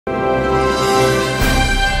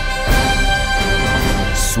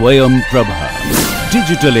Swayam Prabha.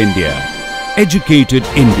 Digital India. Educated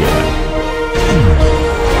India.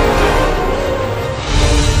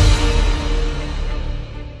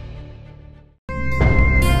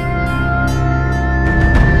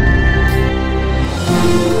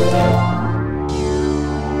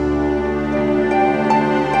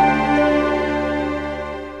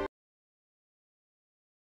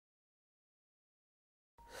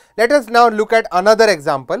 Let us now look at another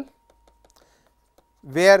example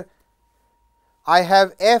where I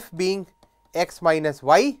have f being x minus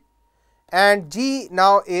y and g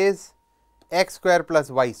now is x square plus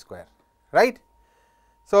y square, right.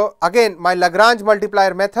 So, again my Lagrange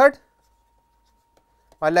multiplier method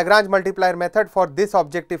for this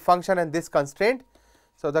objective function and this constraint.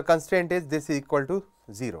 So, the constraint is this is equal to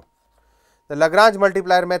 0. The Lagrange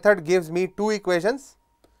multiplier method gives me two equations,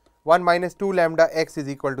 1 minus 2 lambda x is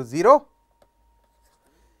equal to 0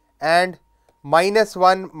 and minus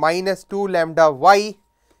 1 minus 2 lambda y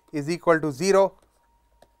is equal to 0,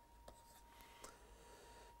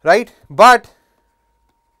 right. But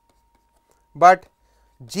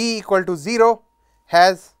g equal to 0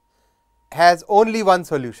 has only one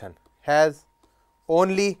solution,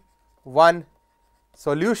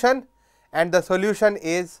 and the solution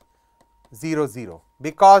is 0 0,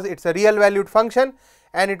 because it is a real valued function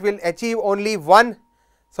and it will achieve only one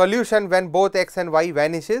solution when both x and y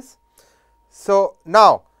vanishes. So,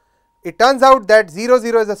 now it turns out that 0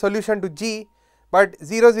 0 is a solution to g, but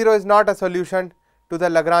 0 0 is not a solution to the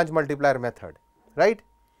Lagrange multiplier method, right.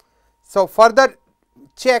 So, further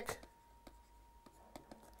check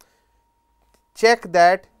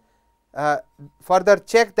that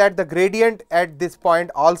the gradient at this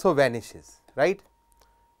point also vanishes, right.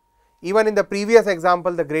 Even in the previous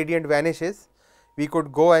example the gradient vanishes, we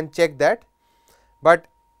could go and check that, but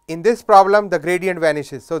in this problem the gradient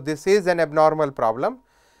vanishes. So, this is an abnormal problem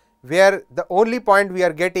where the only point we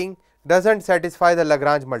are getting does not satisfy the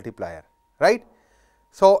Lagrange multiplier, right.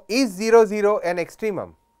 So, is 0 0 an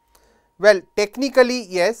extremum? Well, technically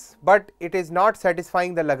yes, but it is not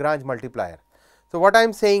satisfying the Lagrange multiplier. So, what I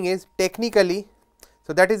am saying is technically,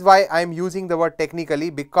 so that is why I am using the word technically,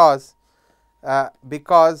 because I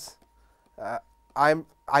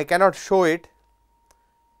cannot show it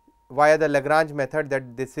via the Lagrange method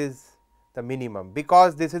that this is the minimum,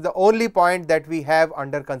 because this is the only point that we have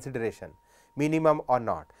under consideration, minimum or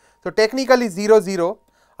not. So, technically 0 0,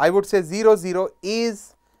 I would say 0 0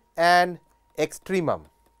 is an extremum.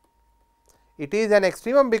 It is an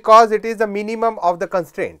extremum because it is the minimum of the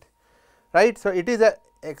constraint, right. So, it is a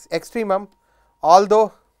extremum,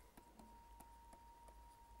 although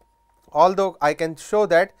I can show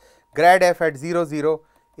that grad f at 0 0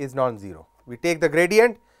 is non-zero. We take the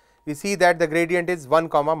gradient, we see that the gradient is 1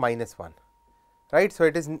 comma minus 1, right. So,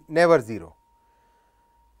 it is never 0.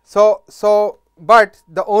 So, but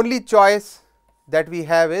the only choice that we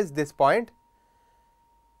have is this point,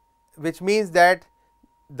 which means that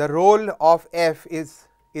the role of f is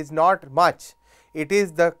not much, it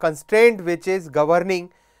is the constraint which is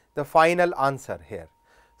governing the final answer here.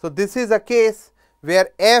 So, this is a case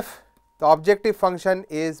where f, the objective function,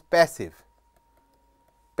 is passive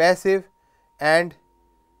and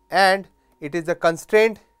it is the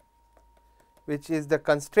constraint which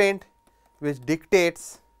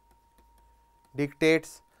dictates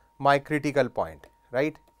my critical point,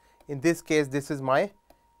 right. In this case this is my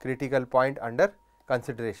critical point under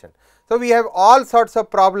consideration. So, we have all sorts of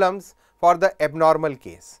problems for the abnormal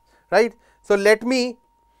case, right. So, let me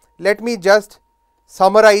just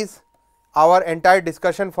summarize our entire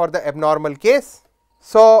discussion for the abnormal case.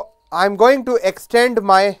 So, I am going to extend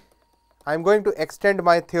my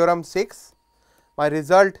theorem 6, my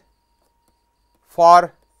result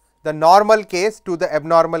for the normal case to the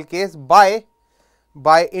abnormal case by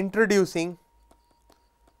introducing,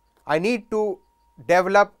 I need to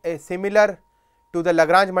develop a similar to the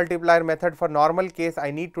Lagrange multiplier method for normal case,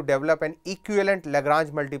 I need to develop an equivalent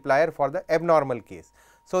Lagrange multiplier for the abnormal case,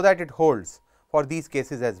 so that it holds for these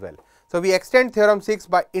cases as well. So, we extend theorem 6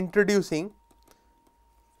 by introducing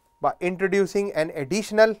an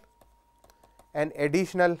additional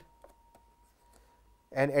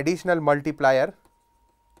multiplier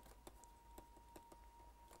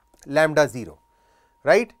lambda 0,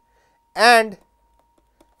 right, and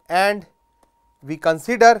we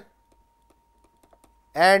consider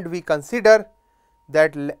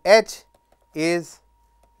that h is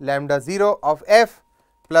lambda 0 of f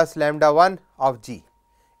plus lambda 1 of g.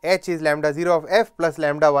 H is lambda 0 of f plus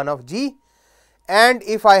lambda 1 of g, and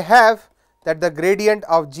if I have that the gradient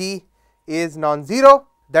of g is non-zero,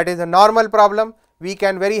 that is a normal problem, we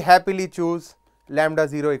can very happily choose lambda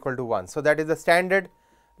 0 equal to 1. So, that is the standard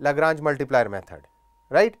Lagrange multiplier method,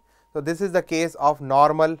 right. So, this is the case of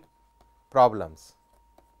normal problems,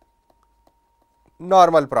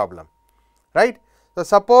 normal problem, right. So,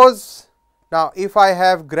 suppose now if I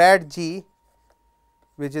have grad g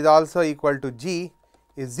which is also equal to g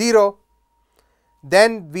is 0,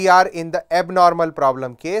 then we are in the abnormal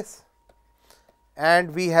problem case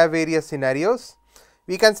and we have various scenarios.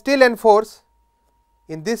 We can still enforce,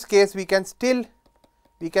 in this case we can still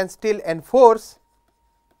enforce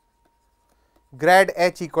grad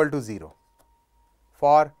h equal to 0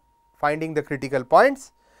 for finding the critical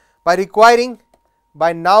points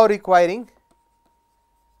by now requiring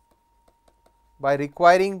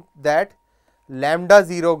that lambda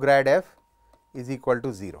 0 grad f is equal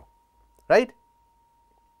to 0, right.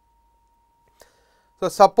 So,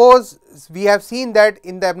 suppose we have seen that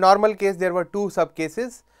in the abnormal case there were two sub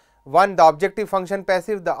cases, one the objective function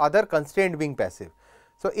passive, the other constraint being passive.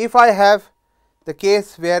 So, if I have the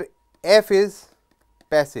case where f is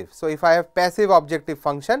passive, so if I have passive objective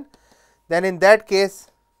function, then in that case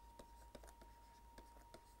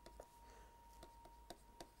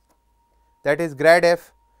that is grad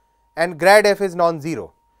f, and grad f is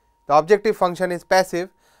non-zero, the objective function is passive,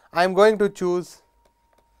 I am going to choose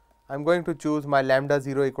my lambda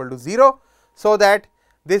 0 equal to 0, so that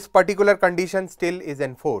this particular condition still is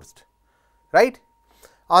enforced, right.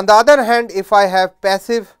 On the other hand, if I have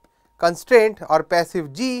passive constraint or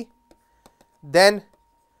passive g, then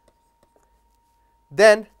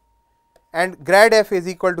and grad f is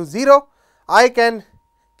equal to 0, I can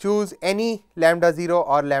choose any lambda 0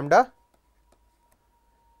 or lambda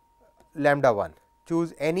 1,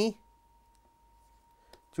 choose any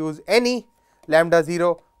lambda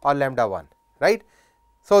 0 or lambda 1, right.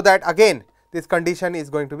 So, that again this condition is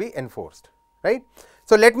going to be enforced, right.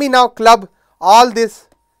 So, let me now club all this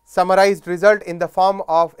summarized result in the form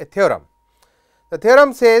of a theorem. The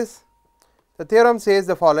theorem says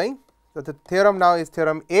the following. So, the theorem now is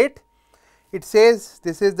theorem 8. It says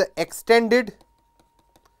this is the extended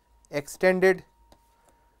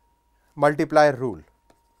multiplier rule.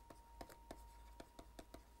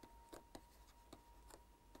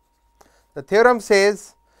 The theorem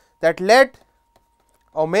says that let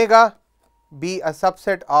omega be a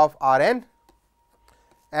subset of Rn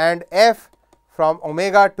and f from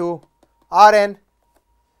omega to Rn,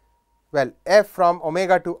 well, f from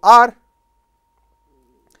omega to R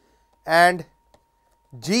and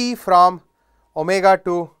g from omega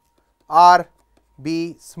to R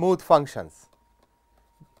be smooth functions,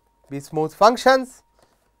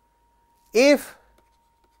 if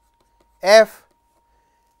f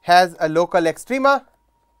has a local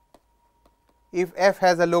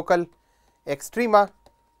extrema,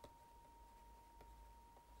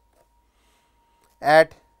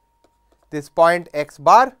 at this point x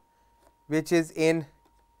bar, which is in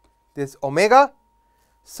this omega,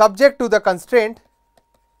 subject to the constraint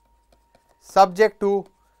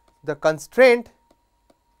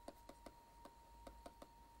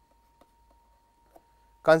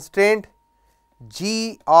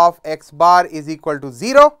g of x bar is equal to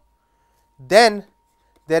 0, then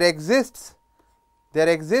there exists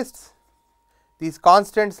these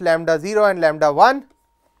constants lambda 0 and lambda 1,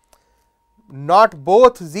 not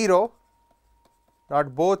both 0,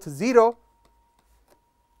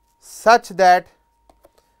 such that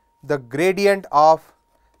the gradient of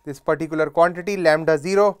this particular quantity lambda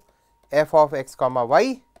 0 f of x comma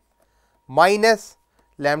y minus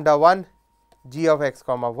lambda 1 g of x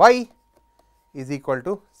comma y is equal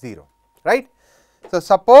to 0, right. So,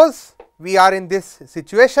 suppose we are in this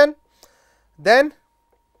situation, then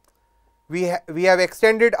we have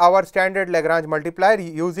extended our standard Lagrange multiplier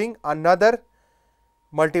using another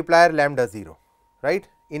multiplier lambda 0, right,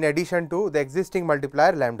 in addition to the existing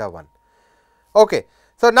multiplier lambda 1. Okay.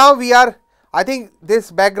 So, now we are, I think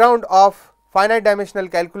this background of finite dimensional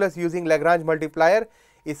calculus using Lagrange multiplier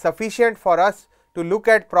is sufficient for us to look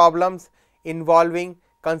at problems involving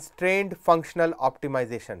constrained functional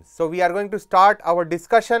optimization. So, we are going to start our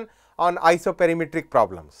discussion on isoperimetric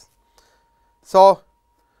problems. So,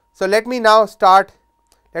 let me now start,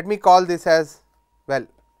 let me call this as, well,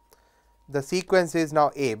 the sequence is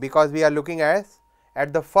now A, because we are looking at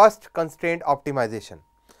the first constraint optimization.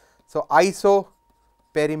 So,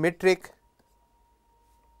 isoperimetric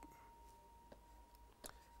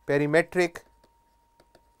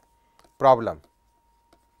problem.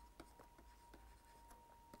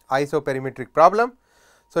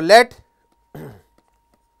 So, let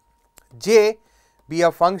J be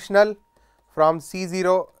a functional from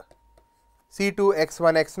C0 C2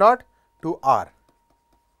 x1 x0 to R,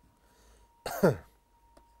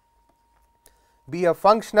 be a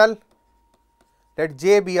functional let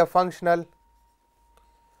j be a functional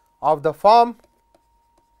of the form,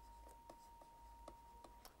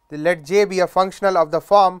 let j be a functional of the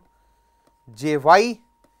form jy,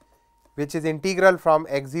 which is integral from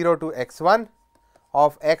x0 to x1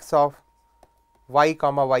 of x of y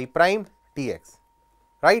comma y prime dx,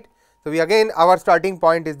 right. So, we again our starting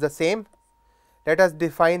point is the same. Let us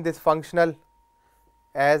define this functional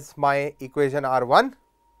as my equation R1.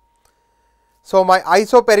 So, my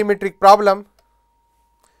isoperimetric problem,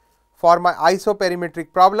 for my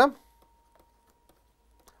isoperimetric problem,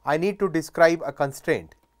 I need to describe a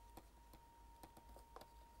constraint.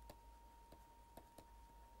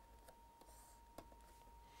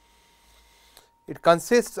 It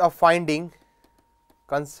consists of finding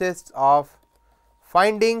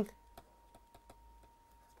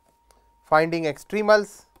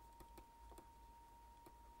extremals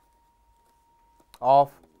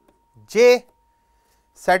of j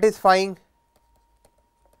satisfying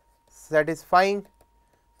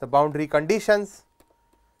the boundary conditions,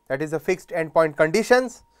 that is the fixed endpoint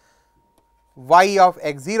conditions, y of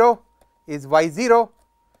x0 is y0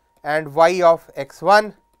 and y of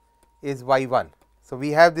x1 is y1. So,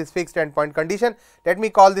 we have this fixed endpoint condition. Let me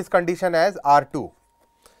call this condition as R2,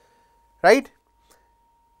 right.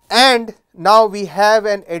 And now we have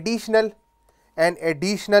an additional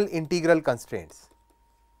integral constraint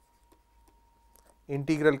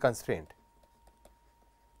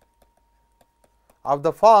of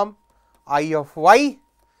the form I of y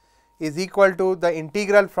is equal to the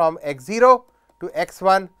integral from x0 to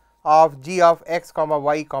x1 of g of x comma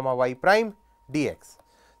y prime dx.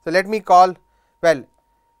 So, let me call, well,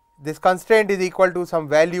 this constraint is equal to some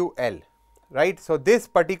value L, right. So, this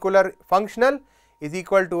particular functional is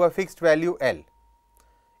equal to a fixed value L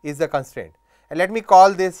is the constraint, and let me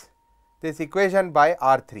call this equation by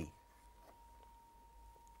R3.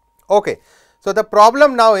 Okay. So, the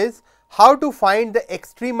problem now is how to find the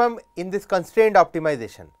extremum in this constraint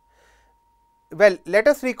optimization. Well, let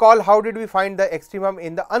us recall how did we find the extremum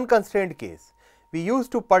in the unconstrained case. We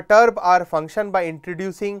used to perturb our function by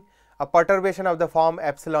introducing a perturbation of the form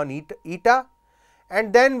epsilon eta,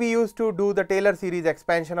 and then we used to do the Taylor series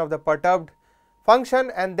expansion of the perturbed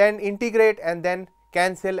function and then integrate and then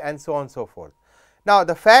cancel and so on and so forth. Now,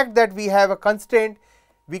 the fact that we have a constraint,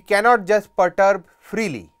 we cannot just perturb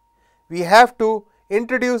freely. We have to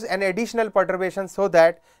introduce an additional perturbation so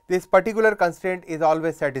that this particular constraint is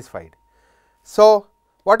always satisfied. So,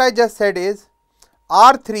 what I just said is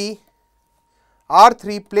R3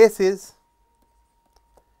 places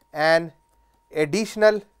an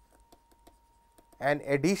additional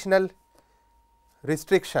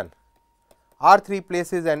restriction. R3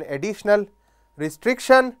 places an additional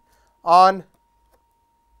restriction on,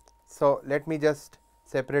 so let me just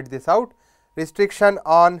separate this out, restriction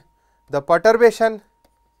on the perturbation,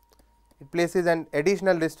 it places an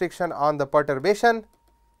additional restriction on the perturbation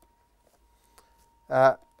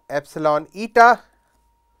epsilon eta.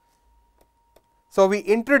 So, we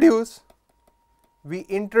introduce the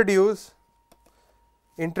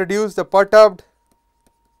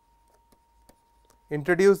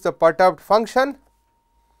perturbed function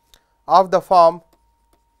of the form,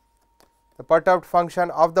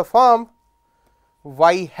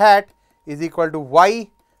 y hat is equal to y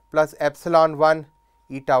plus epsilon 1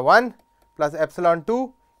 eta 1 plus epsilon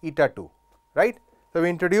 2 eta 2, right. So, we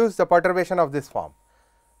introduce the perturbation of this form.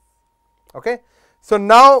 Okay. So,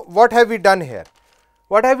 now what have we done here?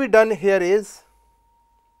 What have we done here is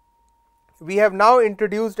we have now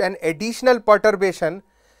introduced an additional perturbation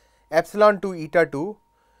epsilon 2 eta 2,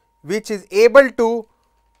 which is able to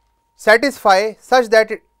satisfy such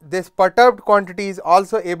that this perturbed quantity is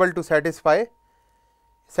also able to satisfy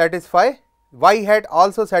y hat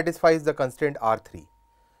also satisfies the constraint R3,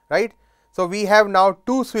 right. So, we have now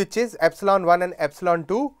two switches epsilon 1 and epsilon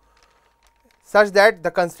 2 such that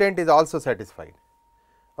the constraint is also satisfied.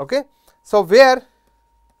 Okay. So, where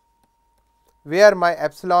my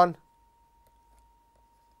epsilon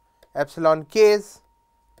k's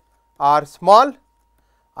are small,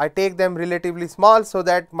 I take them relatively small, so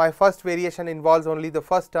that my first variation involves only the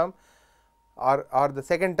first term or the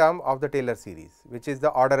second term of the Taylor series, which is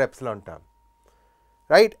the order epsilon term,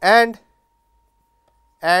 right, and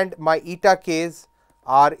my eta k's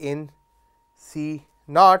are in C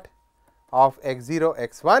naught of x0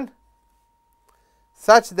 x1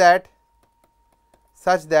 such that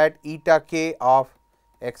eta k of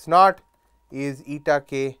x naught is eta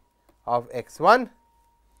k of x1,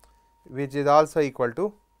 which is also equal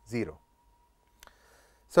to 0.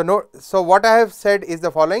 So, what I have said is the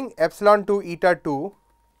following: epsilon 2 eta 2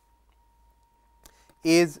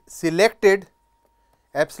 is selected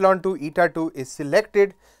epsilon 2 eta 2 is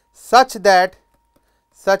selected such that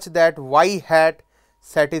y hat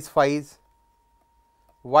satisfies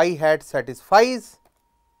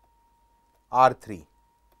R3,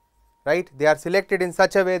 right. They are selected in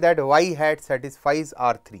such a way that y hat satisfies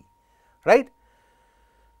R3, right.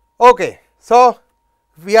 Okay. So,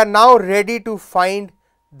 we are now ready to find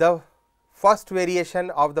the first variation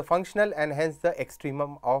of the functional and hence the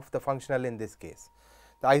extremum of the functional in this case,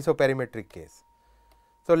 the isoperimetric case.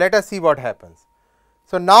 So, let us see what happens.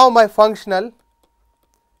 So, now my functional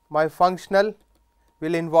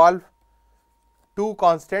will involve two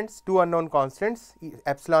constants, two unknown constants,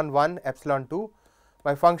 epsilon 1, epsilon 2.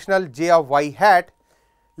 My functional j of y hat,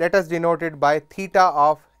 let us denote it by theta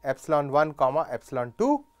of epsilon 1 comma epsilon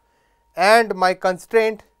 2, and my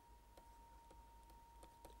constraint.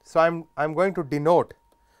 So, I am going to denote.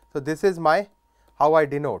 So, this is my how I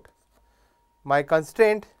denote my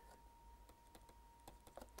constraint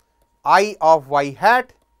I of y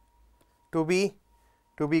hat to be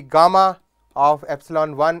gamma of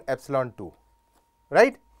epsilon 1 epsilon 2,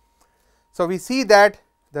 right. So, we see that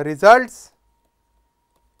the results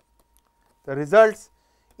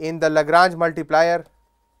in the Lagrange multiplier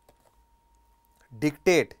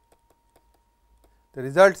dictate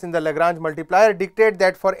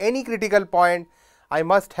that for any critical point I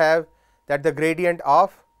must have that the gradient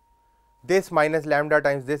of this minus lambda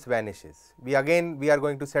times this vanishes. We are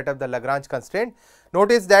going to set up the Lagrange constraint.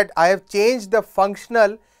 Notice that I have changed the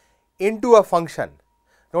functional into a function.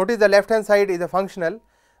 Notice the left hand side is a functional,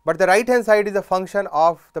 but the right hand side is a function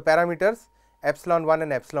of the parameters epsilon 1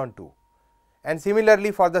 and epsilon 2, and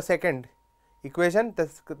similarly for the second equation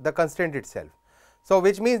the constraint itself. So,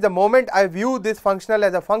 which means the moment I view this functional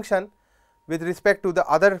as a function with respect to the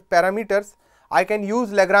other parameters, I can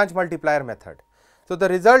use Lagrange multiplier method. So, the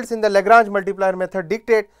results in the Lagrange multiplier method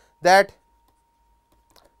dictate that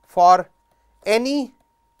for any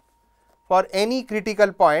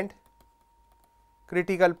critical point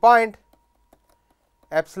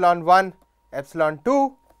epsilon 1 epsilon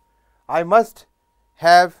 2, I must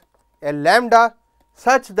have a lambda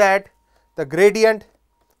such that the gradient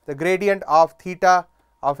of theta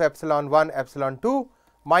of epsilon 1 epsilon 2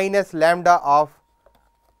 minus lambda of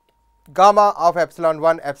gamma of epsilon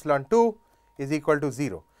 1 epsilon 2 is equal to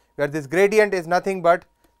 0, where this gradient is nothing but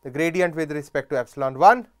the gradient with respect to epsilon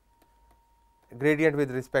 1, gradient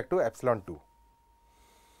with respect to epsilon 2.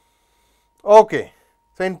 Okay.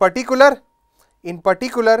 So, in particular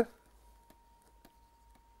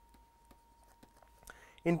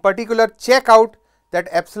check out that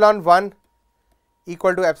epsilon 1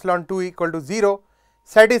 equal to epsilon 2 equal to 0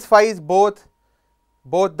 satisfies both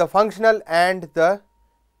the functional and the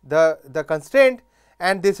constraint,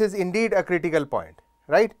 and this is indeed a critical point,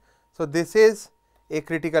 right. So, this is a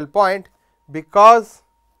critical point because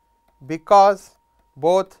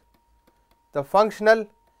both the functional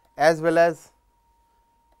as well as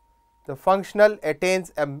the functional attains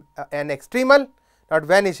an extremal, not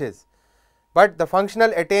vanishes, but the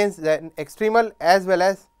functional attains an extremal as well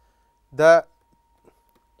as the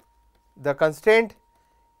constraint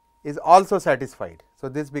is also satisfied. So,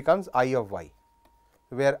 this becomes I of y,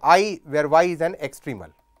 where y is an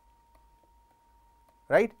extremal,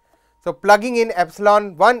 right. So, plugging in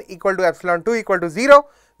epsilon 1 equal to epsilon 2 equal to 0,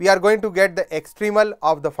 we are going to get the extremal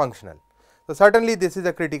of the functional. So, certainly this is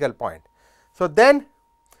a critical point. So, then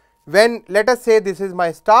when let us say this is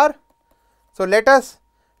my star. So, let us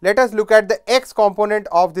look at the x component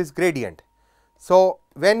of this gradient. So,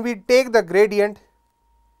 when we take the gradient,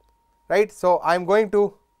 right. So, I am going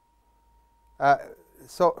to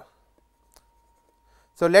so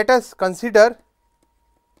let us consider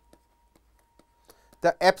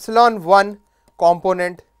the epsilon 1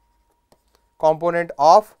 component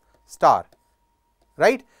of star,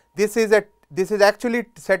 right. This is actually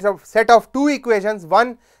set of two equations,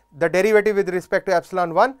 one the derivative with respect to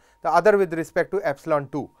epsilon 1, the other with respect to epsilon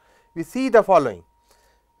 2. We see the following: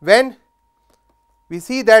 when we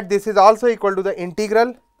see that this is also equal to the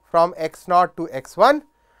integral from x naught to x 1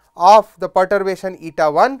 of the perturbation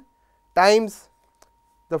eta 1 times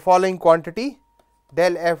the following quantity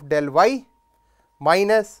del f del y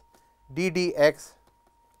minus d dx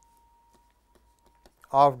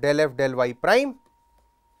of del f del y prime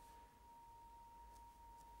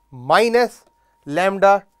minus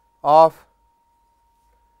lambda of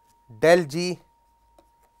del g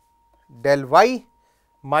del y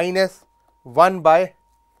minus 1 by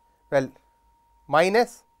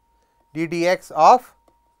minus d dx of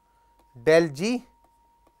del g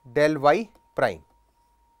del y prime,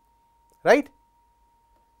 right.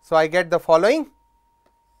 So, I get the following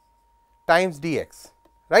times dx,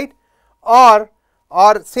 right, or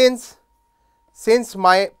or since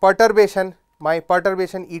my perturbation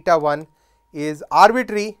eta 1 is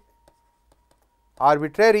arbitrary,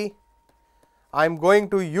 I am going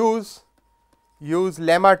to use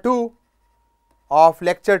lemma 2 of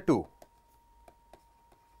lecture 2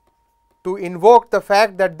 to invoke the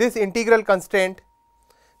fact that this integral constraint,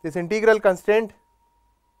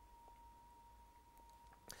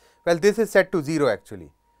 well, this is set to 0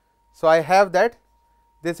 actually. So, I have that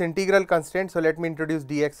this integral constraint. So, let me introduce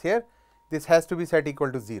dx here. This has to be set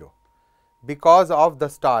equal to 0 because of the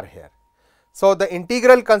star here. So, the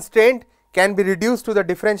integral constraint can be reduced to the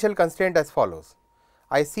differential constraint as follows.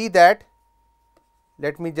 I see that,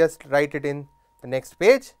 let me just write it in the next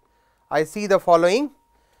page. I see the following,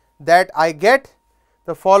 that I get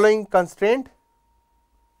the following constraint,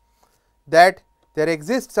 that there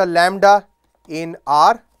exists a lambda in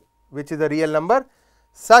R, which is a real number,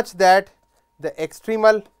 such that the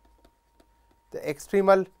extremal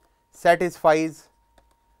satisfies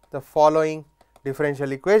the following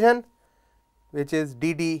differential equation, which is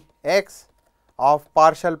d dx of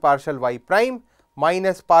partial y prime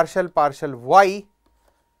minus partial y.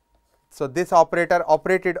 So, this operator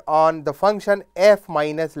operated on the function f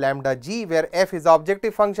minus lambda g, where f is the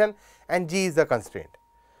objective function and g is the constraint,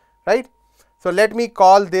 right. So, let me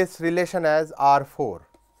call this relation as R4.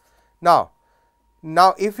 Now,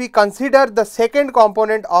 if we consider the second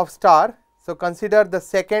component of star, so consider the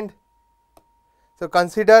second, so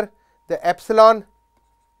consider the epsilon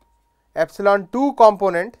 2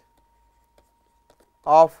 component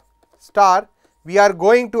of star, we are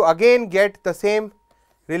going to again get the same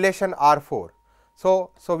relation R4.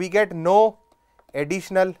 So, we get no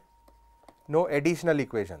additional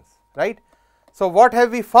equations, right. So, what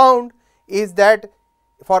have we found is that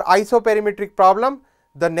for isoperimetric problem,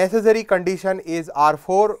 the necessary condition is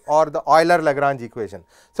R4 or the Euler Lagrange equation.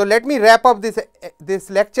 So, let me wrap up this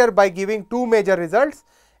lecture by giving two major results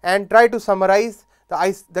and try to summarize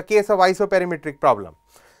the case of isoperimetric problem.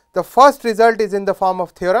 The first result is in the form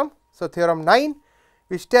of theorem. So, theorem 9,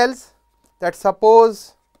 which tells that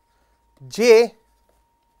suppose J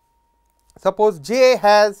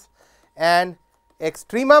has an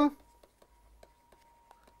extremum,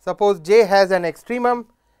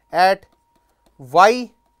 at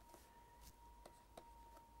y,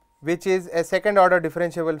 which is a second order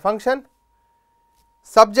differentiable function,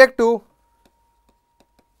 subject to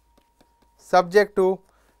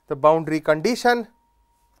the boundary condition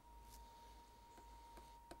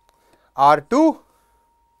R2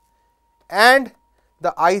 and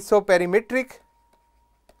the isoperimetric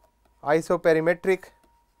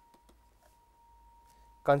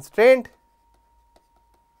constraint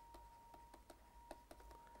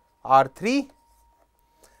R3,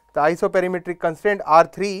 the isoperimetric constraint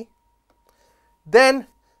R3, then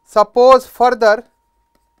suppose further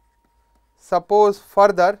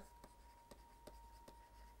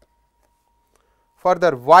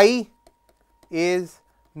y is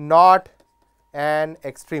not an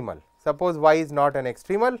extremal. Suppose y is not an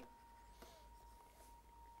extremal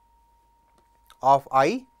of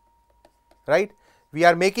I, right. We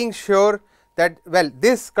are making sure that, well,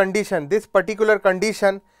 this particular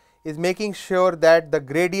condition is making sure that the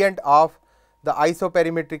gradient of the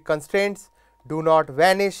isoperimetric constraints do not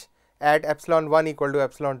vanish at epsilon 1 equal to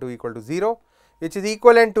epsilon 2 equal to 0, which is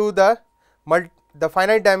equivalent to the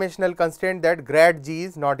finite dimensional constraint that grad g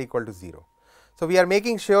is not equal to 0. So, we are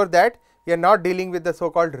making sure that we are not dealing with the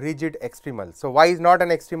so called rigid extremal. So, y is not an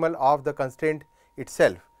extremal of the constraint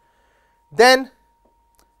itself. Then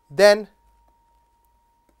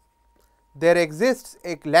there exists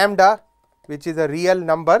a lambda which is a real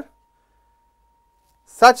number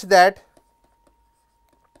such that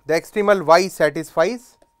the extremal y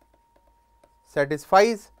satisfies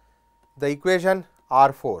the equation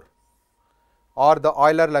R4 or the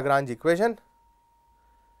Euler Lagrange equation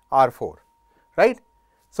R4, right.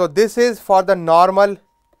 So, this is for the normal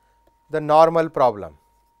problem,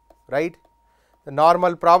 right, the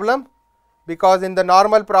normal problem, because in the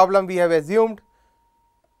normal problem we have assumed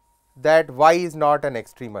that y is not an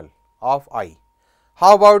extremal of I.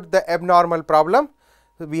 How about the abnormal problem?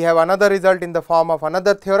 So, we have another result in the form of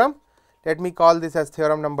another theorem. Let me call this as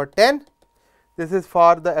theorem number 10. This is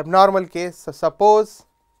for the abnormal case. So, suppose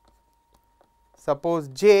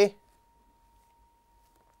J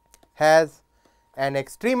has an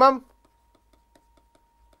extremum,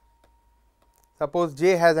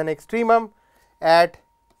 at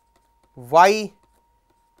y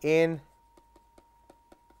in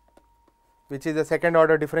which is a second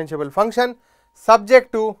order differentiable function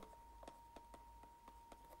subject to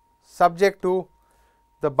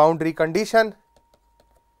the boundary condition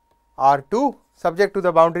R2 subject to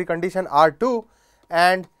the boundary condition R2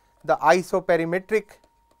 and the isoperimetric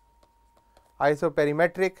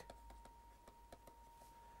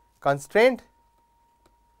constraint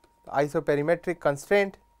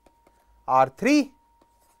R3,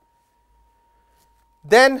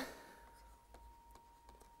 then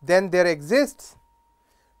there exists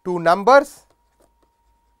two numbers,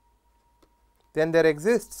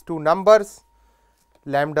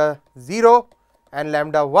 lambda 0 and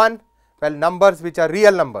lambda 1, well, numbers which are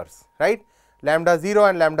real numbers, right, lambda 0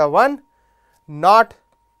 and lambda 1, not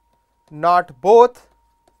both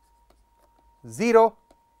 0,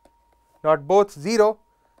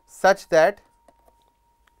 such that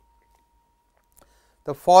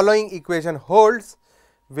the following equation holds,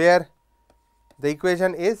 where the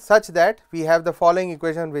equation is such that we have the following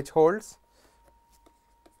equation which holds.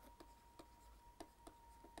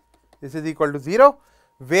 This is equal to 0,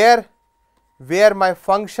 where my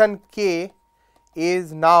function k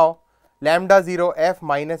is now lambda 0 f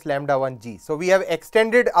minus lambda 1 g. So, we have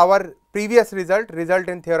extended our previous result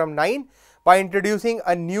in theorem 9 by introducing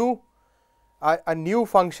a new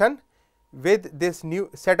function with this new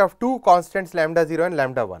set of two constants lambda 0 and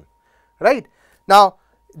lambda 1, right. Now,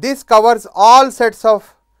 this covers all sets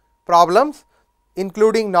of problems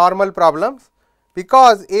including normal problems,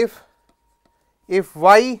 because if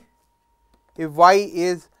y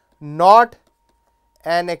is not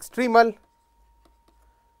an extremal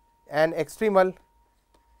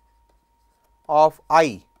of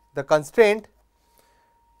I, the constraint,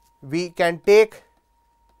 we can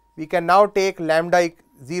now take lambda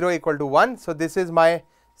 0 equal to 1. So, this is my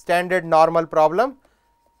standard normal problem,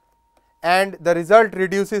 and the result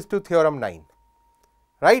reduces to theorem 9,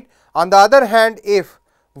 right. On the other hand, if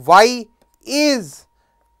y is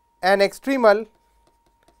an extremal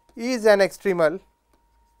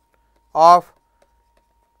of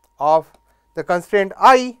the constraint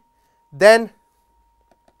I, then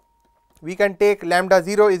we can take lambda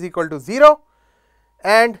 0 is equal to 0,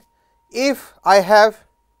 and if I have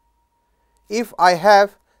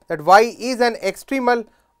that y is an extremal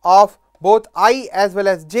of both I as well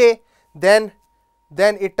as j, then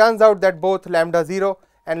it turns out that both lambda 0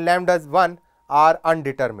 and lambda 1 are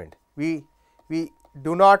undetermined. We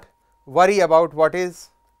do not worry about what is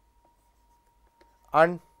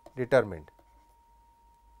undetermined,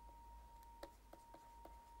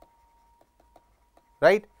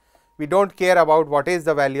 right. We do not care about what is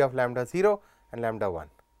the value of lambda 0 and lambda 1,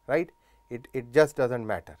 right. It just does not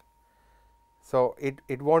matter. So,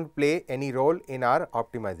 it will not play any role in our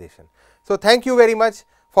optimization. So, thank you very much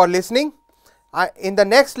for listening. In the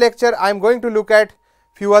next lecture, I am going to look at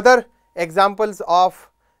few other examples of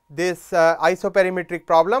this isoperimetric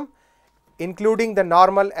problem, including the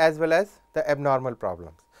normal as well as the abnormal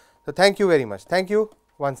problems. So, thank you very much. Thank you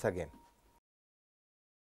once again.